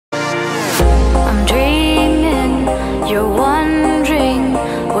You're wondering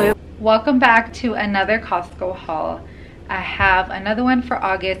where. Welcome back to another Costco haul. I have another one for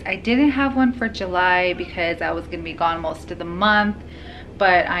August. I didn't have one for July because I was going to be gone most of the month,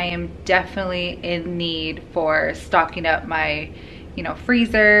 but I am definitely in need for stocking up my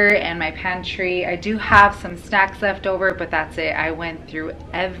freezer and my pantry. I do have some snacks left over, but that's it. I went through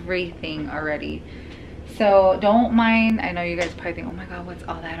everything already. So don't mind. I know you guys probably think, oh my god, what's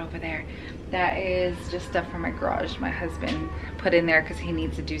all that over there? That is just stuff from my garage. My husband put in there because he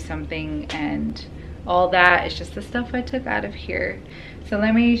needs to do something, and all that is just the stuff I took out of here. So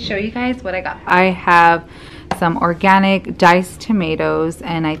let me show you guys what I got. I have some organic diced tomatoes,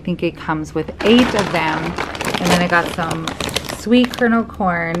 and I think it comes with 8 of them. And then I got some sweet kernel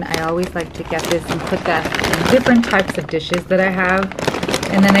corn. I always like to get this and put that in different types of dishes that I have.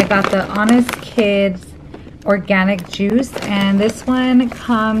 And then I got the Honest Kids organic juice, and this one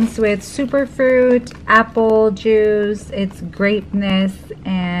comes with superfruit, apple juice, it's grapeness,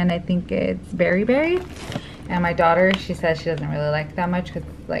 and I think it's berry. And my daughter, she says she doesn't really like that much because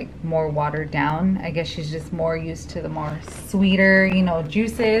it's like more watered down. I guess she's just more used to the more sweeter,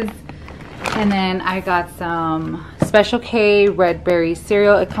 juices. And then I got some Special K red berry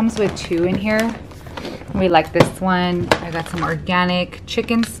cereal. It comes with 2 in here. We like this one. I got some organic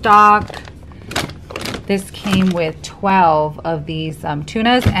chicken stock. This came with 12 of these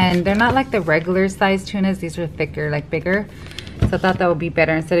tunas, and they're not like the regular size tunas. These are thicker, like bigger. So I thought that would be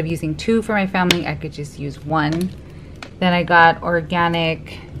better. Instead of using 2 for my family, I could just use 1. Then I got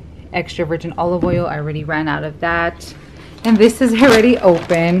organic extra virgin olive oil. I already ran out of that. And this is already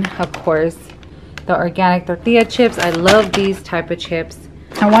open, of course. The organic tortilla chips. I love these type of chips.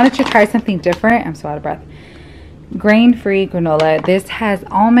 I wanted to try something different. I'm so out of breath. Grain-free granola. This has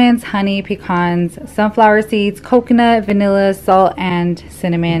almonds, honey, pecans, sunflower seeds, coconut, vanilla, salt, and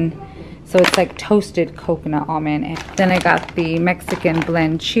cinnamon. So it's like toasted coconut almond. And then I got the Mexican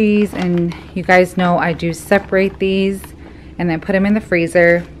blend cheese, and you guys know I do separate these and then put them in the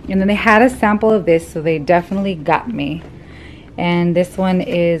freezer. And then they had a sample of this, so they definitely got me. And this one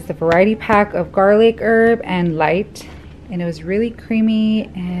is the variety pack of garlic, herb, and light. And it was really creamy,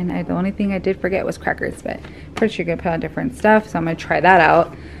 and the only thing I did forget was crackers, but pretty sure you can put on different stuff, so I'm gonna try that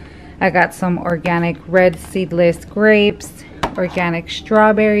out. I got some organic red seedless grapes, organic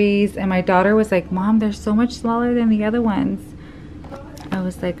strawberries, and my daughter was like, Mom, they're so much smaller than the other ones. I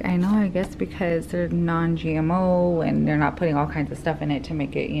was like, I know, I guess because they're non-GMO and they're not putting all kinds of stuff in it to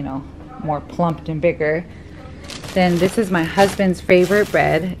make it, more plumped and bigger. Then this is my husband's favorite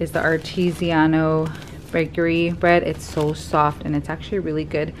bread, is the Artigiano bakery bread. It's so soft and it's actually really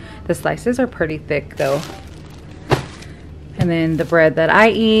good. The slices are pretty thick though. And then the bread that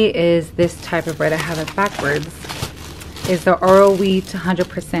I eat is this type of bread. I have it backwards. Is the Oro wheat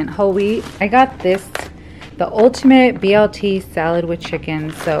 100% whole wheat. I got this, the ultimate BLT salad with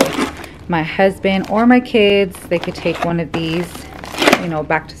chicken. So my husband or my kids, they could take one of these.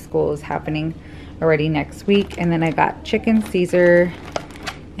 Back to school is happening already next week. And then I got chicken Caesar,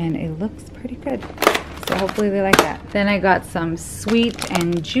 and it looks pretty good. So hopefully they like that. Then I got some sweet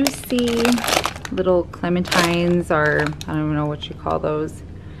and juicy little clementines, or I don't even know what you call those,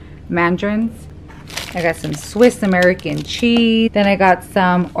 mandarins. I got some Swiss American cheese. Then I got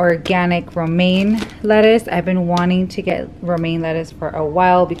some organic romaine lettuce. I've been wanting to get romaine lettuce for a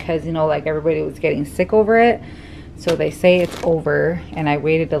while because, like everybody was getting sick over it. So they say it's over, and I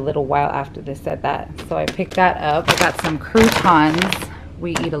waited a little while after they said that. So I picked that up. I got some croutons.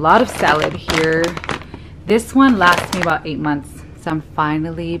 We eat a lot of salad here. This one lasts me about 8 months. So I'm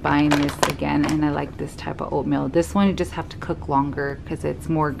finally buying this again, and I like this type of oatmeal. This one you just have to cook longer because it's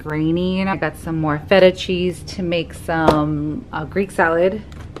more grainy. And I got some more feta cheese to make some Greek salad.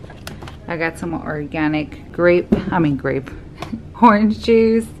 I got some organic orange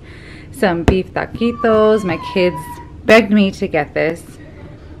juice, some beef taquitos. My kids begged me to get this,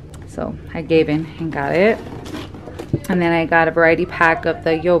 so I gave in and got it. And then I got a variety pack of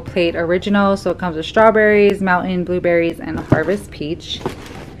the Yo Plate Original. So it comes with strawberries, mountain blueberries, and a harvest peach.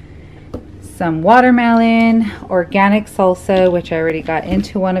 Some watermelon, organic salsa, which I already got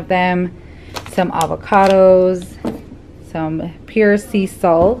into one of them. Some avocados, some pure sea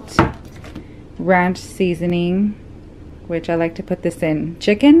salt, ranch seasoning, which I like to put this in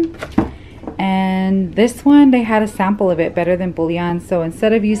chicken. And this one, they had a sample of it, better than bouillon. So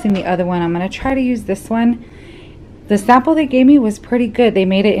instead of using the other one, I'm going to try to use this one. The sample they gave me was pretty good. They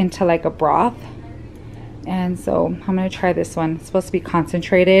made it into like a broth. And so I'm going to try this one. It's supposed to be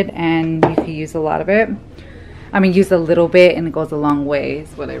concentrated, and you can use a lot of it. I mean, use a little bit and it goes a long way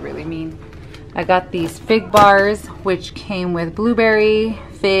is what I really mean. I got these fig bars, which came with blueberry,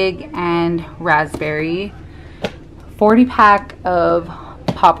 fig, and raspberry 40 pack of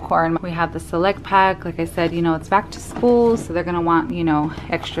popcorn. We have the select pack. Like I said, you know, it's back to school, so they're gonna want, you know,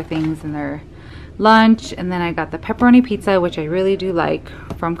 extra things in their lunch. And then I got the pepperoni pizza, which I really do like,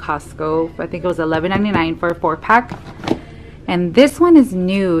 from Costco. I think it was $11.99 for a 4-pack. And this one is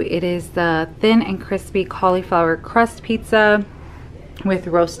new. It is the thin and crispy cauliflower crust pizza with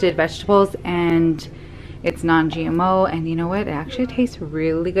roasted vegetables, and it's non-GMO. And you know what, it actually tastes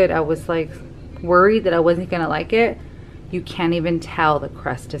really good. I was like worried that I wasn't gonna like it. You can't even tell the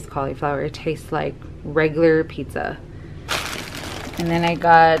crust is cauliflower. It tastes like regular pizza. And then I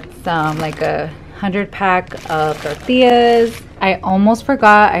got some, like a 100-pack of tortillas. I almost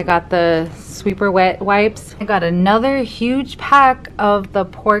forgot, I got the sweeper wet wipes. I got another huge pack of the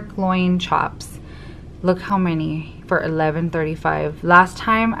pork loin chops. Look how many for $11.35. Last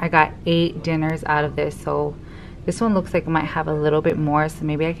time I got 8 dinners out of this, so this one looks like it might have a little bit more, so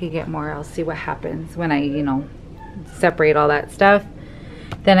maybe I could get more. I'll see what happens when I, you know, separate all that stuff.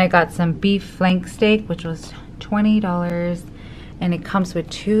 Then I got some beef flank steak, which was $20, and it comes with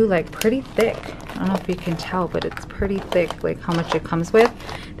 2, like, pretty thick. I don't know if you can tell, but it's pretty thick, like how much it comes with.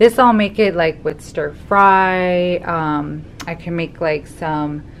 This I'll make it like with stir fry. I can make like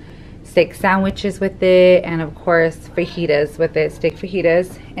some steak sandwiches with it, and of course fajitas with it, steak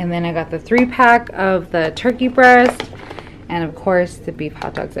fajitas. And then I got the 3-pack of the turkey breast, and of course the beef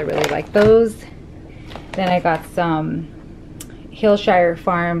hot dogs. I really like those. Then I got some Hillshire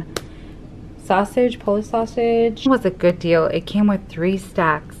Farm sausage, Polish sausage. It was a good deal. It came with 3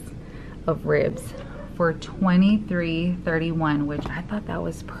 stacks of ribs for $23.31, which I thought that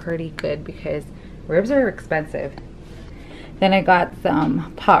was pretty good because ribs are expensive. Then I got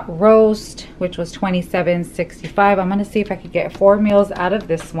some pot roast, which was $27.65. I'm gonna see if I could get 4 meals out of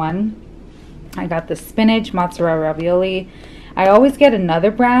this one. I got the spinach mozzarella ravioli. I always get another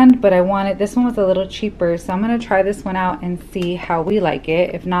brand, but I wanted, this one was a little cheaper, so I'm gonna try this one out and see how we like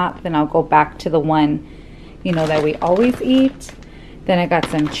it. If not, then I'll go back to the one, you know, that we always eat. Then I got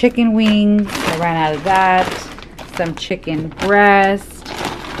some chicken wings. I ran out of that. Some chicken breast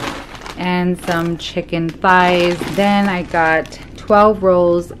and some chicken thighs. Then I got 12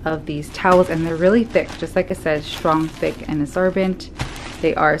 rolls of these towels, and they're really thick, just like I said, strong, thick, and absorbent.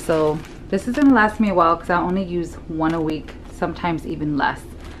 They are. So this is gonna last me a while because I only use 1 a week, sometimes even less.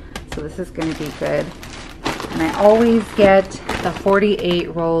 So this is gonna be good. And I always get the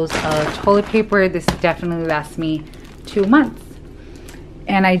 48 rolls of toilet paper. This definitely lasts me 2 months.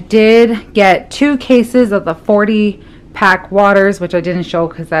 And I did get 2 cases of the 40-pack waters, which I didn't show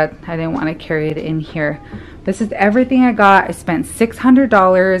because I didn't want to carry it in here. This is everything I got. I spent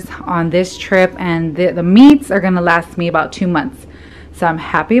 $600 on this trip, and the meats are going to last me about 2 months. So I'm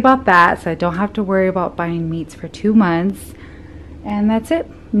happy about that. So I don't have to worry about buying meats for 2 months. And that's it.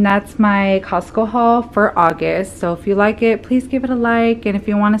 And that's my Costco haul for August. So if you like it, please give it a like. And if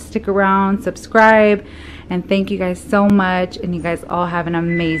you want to stick around, subscribe. And thank you guys so much. And you guys all have an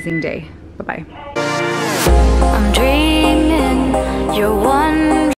amazing day. Bye-bye. I'm dreaming, you're one